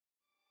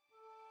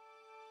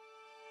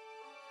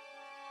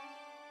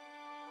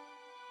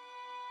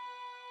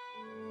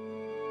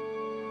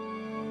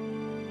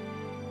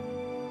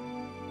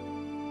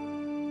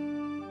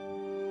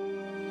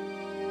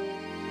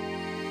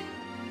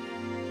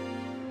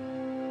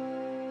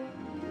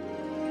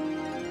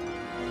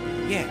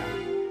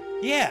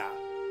Yeah.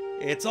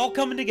 It's all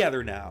coming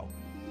together now.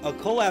 A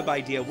collab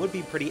idea would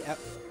be pretty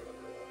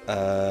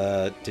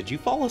did you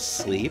fall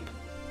asleep?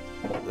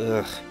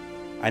 Ugh.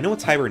 I know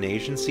it's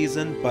hibernation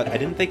season, but I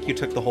didn't think you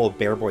took the whole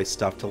bear boy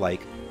stuff to,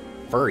 like,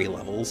 furry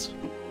levels.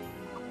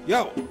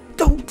 Yo!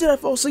 Oh, did I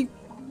fall asleep?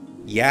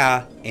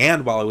 Yeah,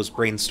 and while I was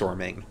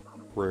brainstorming.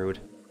 Rude.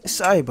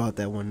 Sorry about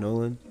that one,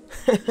 Nolan.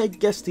 I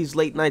guess these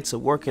late nights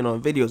of working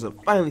on videos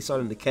are finally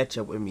starting to catch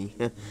up with me.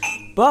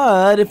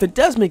 But if it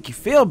does make you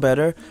feel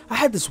better, I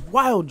had this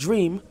wild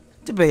dream.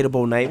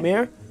 Debatable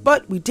nightmare.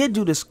 But we did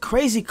do this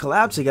crazy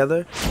collab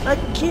together. I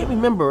can't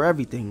remember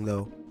everything,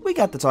 though. We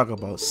got to talk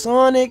about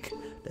Sonic.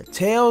 The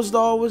Tails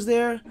doll was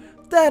there.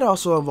 That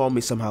also involved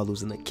me somehow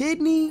losing a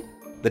kidney.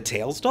 The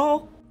Tails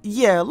doll?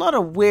 Yeah, a lot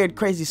of weird,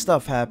 crazy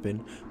stuff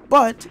happened.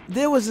 But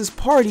there was this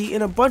party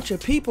and a bunch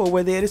of people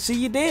were there to see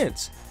you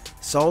dance.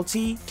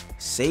 Salty,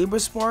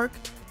 Saberspark,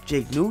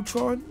 Jake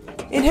Neutron,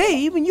 and hey,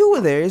 even you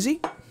were there, Izzy.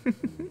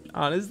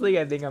 Honestly,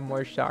 I think I'm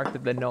more shocked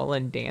at the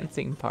Nolan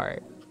dancing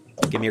part.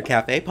 Give me your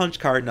cafe punch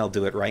card and I'll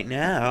do it right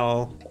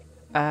now.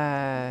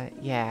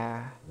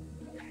 Yeah.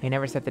 He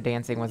never said the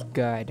dancing was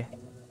good.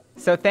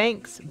 So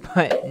thanks,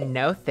 but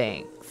no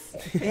thanks.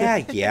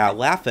 Yeah,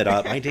 laugh it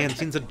up. My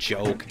dancing's a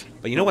joke.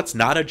 But you know what's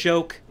not a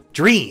joke?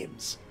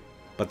 Dreams.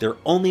 But they're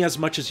only as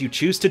much as you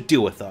choose to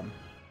do with them.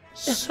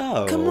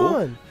 So, come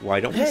on. Why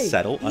don't we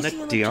settle on a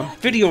easy on the damn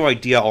jacket. video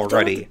idea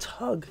already?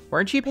 Tug.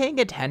 Weren't you paying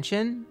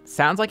attention?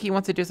 Sounds like he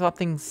wants to do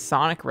something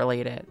Sonic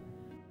related.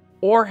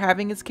 Or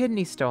having his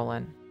kidney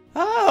stolen.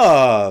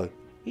 Oh,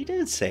 he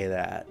did say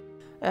that.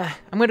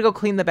 I'm gonna go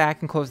clean the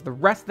back and close the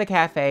rest of the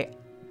cafe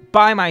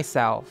by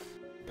myself.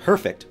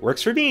 Perfect.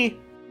 Works for me.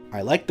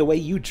 I like the way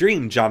you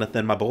dream,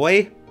 Jonathan, my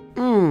boy.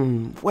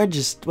 Wedge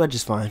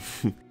is fine.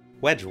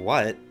 Wedge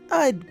what?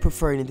 I'd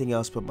prefer anything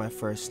else but my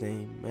first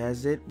name,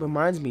 as it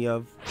reminds me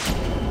of...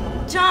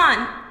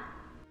 John!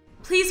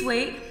 Please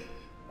wait.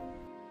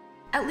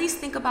 At least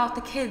think about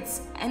the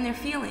kids and their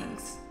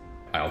feelings.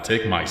 I'll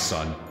take my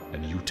son,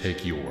 and you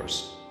take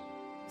yours.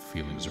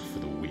 Feelings are for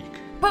the weak.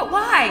 But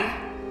why?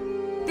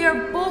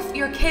 They're both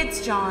your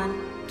kids,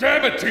 John.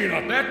 Damn it,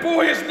 Tina! That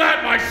boy is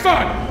not my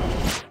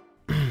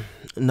son!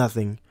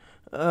 Nothing.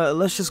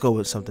 Let's just go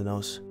with something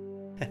else.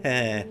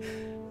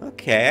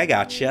 Okay, I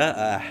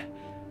gotcha.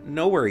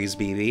 No worries,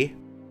 BB.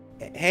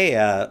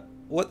 Hey,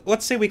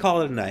 let's say we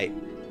call it a night.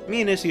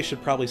 Me and Izzy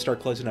should probably start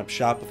closing up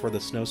shop before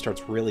the snow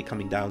starts really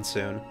coming down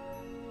soon.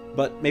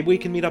 But maybe we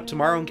can meet up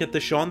tomorrow and get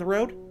this show on the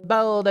road?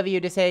 Bold of you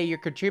to say you're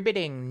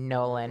contributing,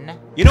 Nolan.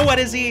 You know what,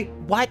 Izzy?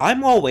 What?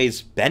 I'm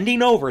always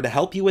bending over to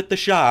help you with the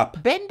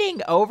shop.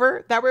 Bending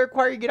over? That would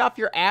require you to get off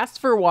your ass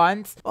for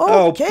once.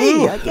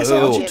 Okay, I guess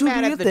I'll let you Get two mad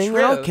do at your the thing,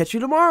 and I'll truth. catch you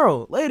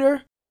tomorrow.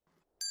 Later.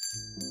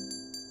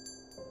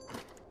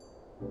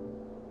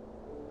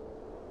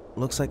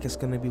 Looks like it's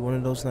gonna be one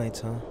of those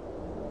nights, huh?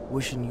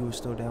 Wishing you were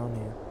still down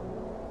here.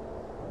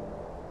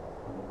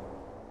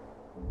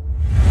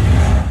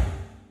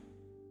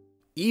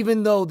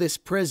 Even though this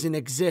prison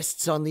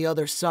exists on the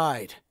other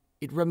side,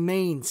 it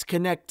remains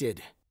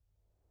connected.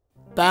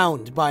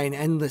 Bound by an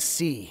endless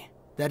sea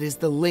that is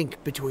the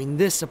link between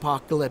this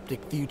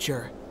apocalyptic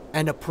future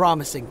and a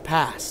promising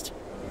past.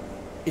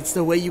 It's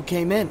the way you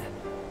came in,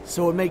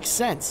 so it makes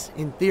sense,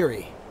 in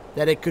theory,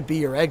 that it could be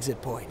your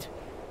exit point.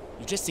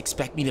 You just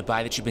expect me to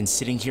buy that you've been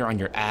sitting here on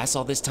your ass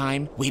all this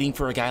time, waiting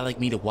for a guy like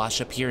me to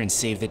wash up here and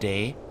save the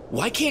day?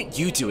 Why can't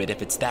you do it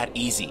if it's that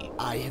easy?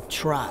 I have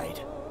tried,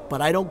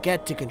 but I don't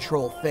get to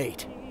control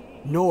fate,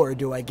 nor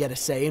do I get a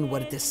say in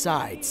what it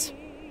decides.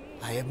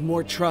 I have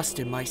more trust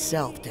in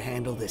myself to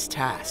handle this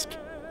task,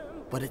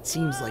 but it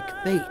seems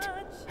like fate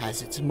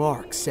has its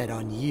mark set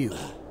on you,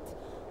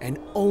 and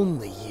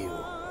only you,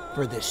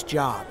 for this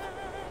job.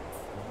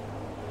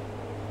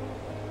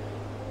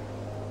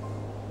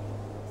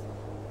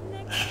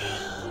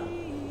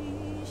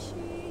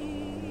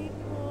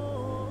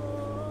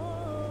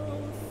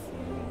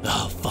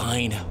 Oh,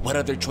 fine. What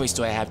other choice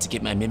do I have to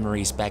get my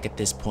memories back at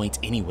this point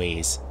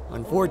anyways?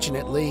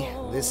 Unfortunately,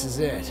 this is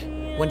it.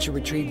 Once you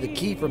retrieve the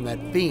key from that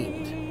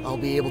fiend, I'll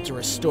be able to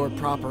restore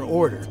proper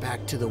order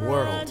back to the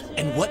world.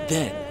 And what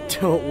then?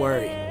 Don't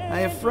worry. I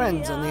have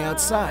friends on the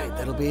outside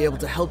that'll be able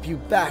to help you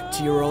back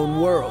to your own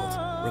world.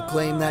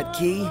 Reclaim that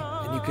key,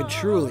 and you can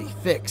truly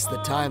fix the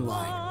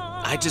timeline.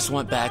 I just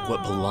want back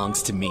what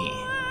belongs to me.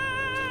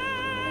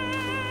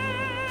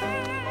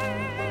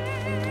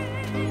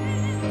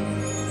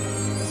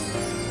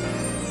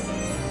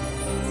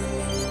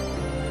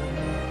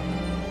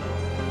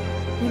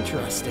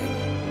 Interesting.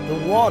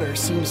 The water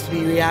seems to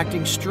be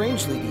reacting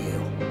strangely to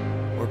you.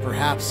 Or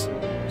perhaps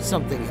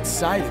something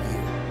inside of you.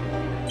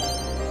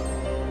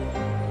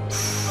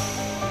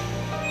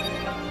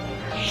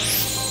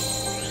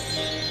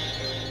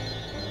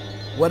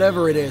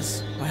 Whatever it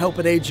is, I hope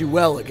it aids you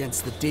well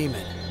against the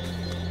demon.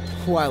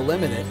 While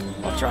limited,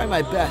 I'll try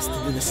my best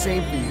to do the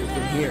same for you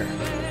from here.